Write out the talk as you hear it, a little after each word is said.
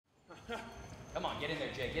Come on, get in there,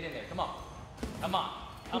 Jay. Get in there. Come on. Come on.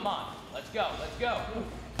 Come on. Let's go. Let's go.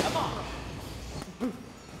 Come on.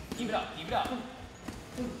 Keep it up. Keep it up.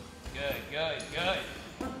 Good, good, good.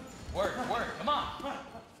 Work, work. Come on.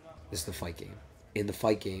 This is the fight game. In the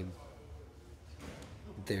fight game,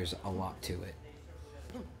 there's a lot to it.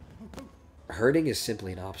 Hurting is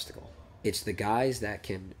simply an obstacle. It's the guys that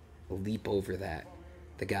can leap over that,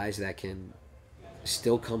 the guys that can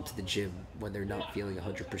still come to the gym when they're not feeling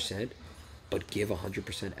 100%, but give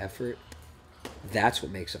 100% effort. That's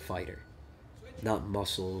what makes a fighter. Not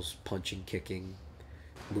muscles, punching, kicking,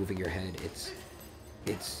 moving your head.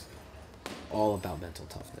 It's all about mental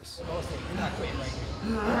toughness. You're not quitting right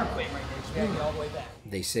here. You're not quitting right here. You gotta get all the way back.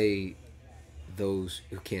 They say those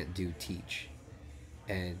who can't do teach,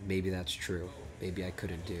 and maybe that's true. Maybe I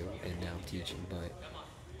couldn't do, and now I'm teaching, but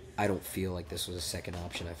I don't feel like this was a second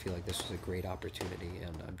option. I feel like this was a great opportunity,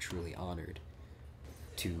 and I'm truly honored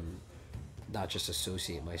to not just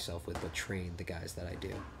associate myself with, but train the guys that I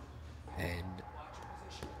do. And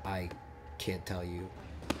I can't tell you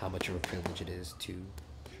how much of a privilege it is to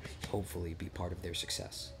hopefully be part of their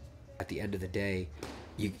success. At the end of the day,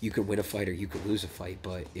 you could win a fight or you could lose a fight,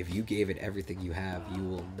 but if you gave it everything you have, you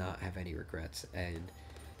will not have any regrets. And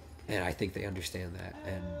I think they understand that,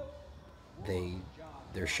 and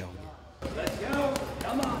they're showing it. Let's go.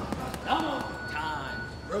 Come on. Come on. Time.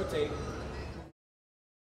 Rotate.